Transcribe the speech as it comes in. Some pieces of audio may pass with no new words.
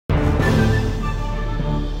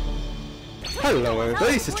Hello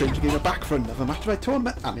everybody, this is StrangerGamer back for another match of my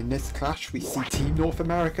tournament, and in this clash we see Team North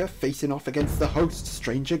America facing off against the host,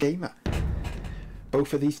 StrangerGamer.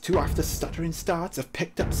 Both of these two, after stuttering starts, have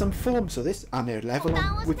picked up some form, so this, and they're level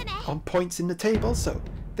on points in the table, so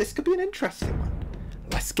this could be an interesting one.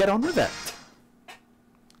 Let's get on with it.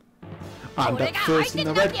 And up first in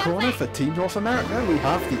the red corner for Team North America, we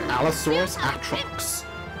have the Allosaurus Atrox.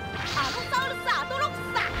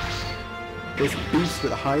 This beast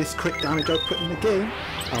with the highest crit damage output in the game,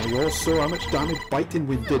 and we all saw how much damage Biting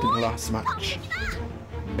Wind did in the last match.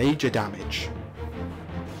 Major damage.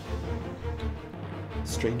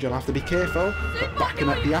 Stranger will have to be careful, but backing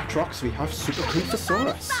up the Atrox we have Super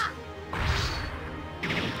Creeposaurus.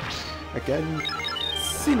 Again,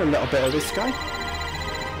 seen a little bit of this guy.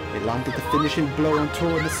 He landed the finishing blow on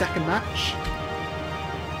tour in the second match,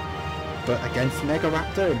 but against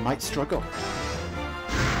Megaraptor it might struggle.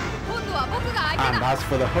 And as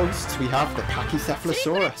for the hosts, we have the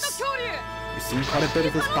Pachycephalosaurus. We've seen quite a bit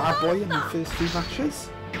of this bad boy in the first few matches.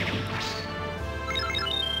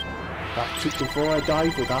 That took before I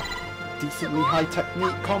dive with that decently high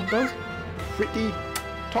technique combo, pretty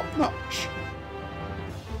top notch.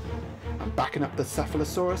 And backing up the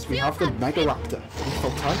Cephalosaurus, we have the Megaraptor,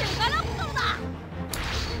 lethal type.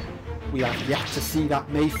 We have yet to see that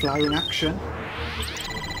Mayfly in action,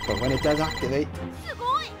 but when it does activate,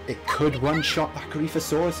 it could one-shot that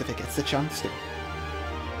Creeposaurus if it gets the chance to.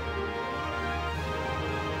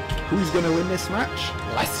 Who's going to win this match?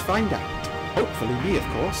 Let's find out. Hopefully me, of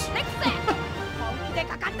course.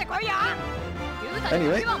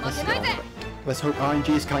 Anyway, let's get on with it. Let's hope RNG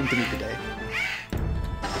is kind to me today.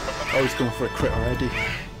 Oh, he's going for a crit already.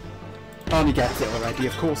 Oh, and he gets it already.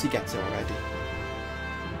 Of course he gets it already.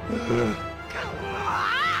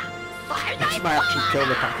 This might actually kill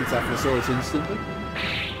the Pachycephalosaurus instantly.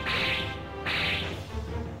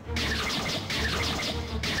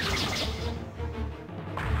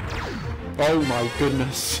 Oh my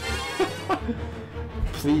goodness.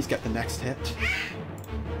 Please get the next hit.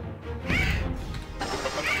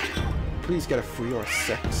 Please get a 3 or a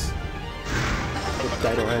 6. We're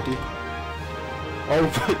dead already. Oh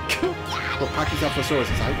my god. Well,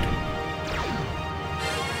 Pachycephalosaurus is out.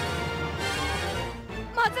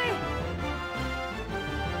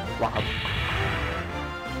 Wow.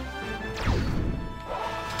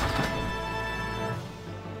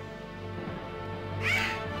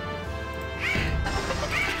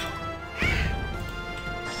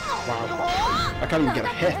 Wow, I can't even get a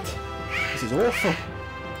hit. This is awful.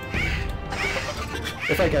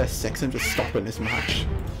 If I get a 6, I'm just stopping this match.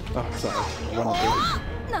 Oh, sorry.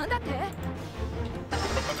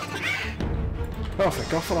 Oh, for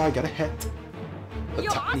God, I get a hit. The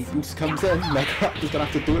technique boost comes in. Megaraptor's gonna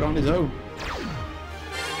have to do it on his own.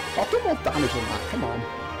 Oh, do more damage than that. Come on.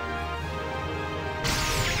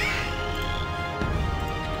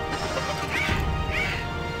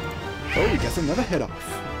 Oh, he gets another hit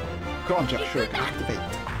off. Come on, Jeff, sure, activate.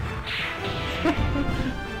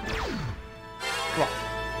 Come on.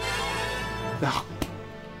 No.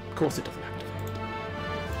 Of course it doesn't activate.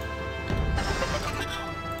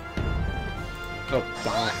 Oh,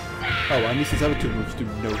 damn it. Oh, and this other two moves do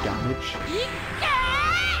no damage.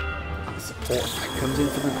 And the support effect comes in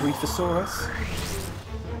for the Creeposaurus.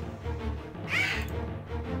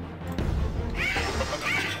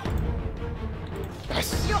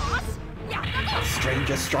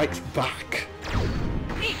 Stranger strikes back.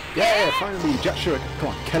 Yeah, finally, Jet Shuriken. Come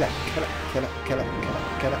on, kill it, kill it, kill it, kill it, kill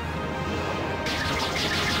it, kill it.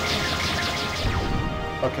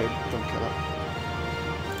 Okay, don't kill it.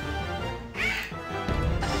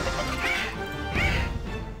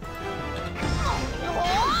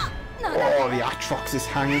 Oh, the Atrox is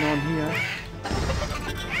hanging on here.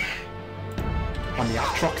 And the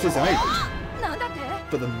Atrox is out.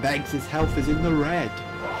 But the Meg's health is in the red.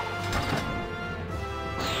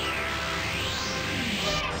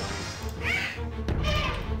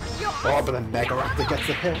 Oh, but the Megaraptor gets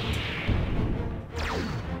a hit.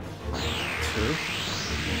 2.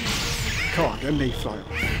 Come on, get Mayfly off.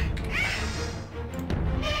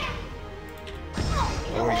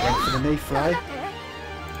 Oh, he went for the Mayfly.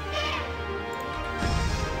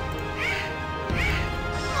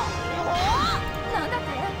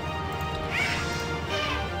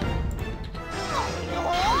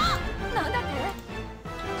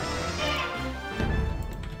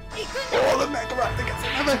 Oh, the Megaraptor gets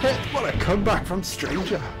another hit! What a comeback from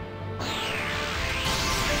Stranger!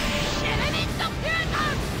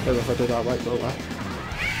 I don't know if I did that right though,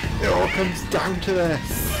 It all comes down to this!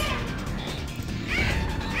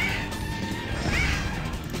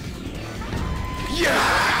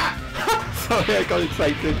 Yeah! Sorry, I got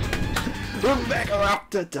excited. The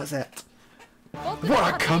Megaraptor does it!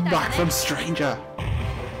 What a comeback from Stranger!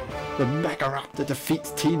 The Megaraptor defeats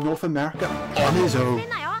Team North America on his own.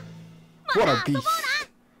 What a beast!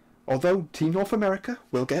 Although Team North America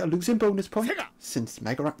will get a losing bonus point, since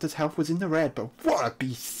Megaraptor's health was in the red, but what a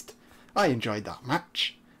beast! I enjoyed that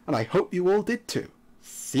match, and I hope you all did too.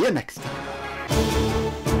 See you next time!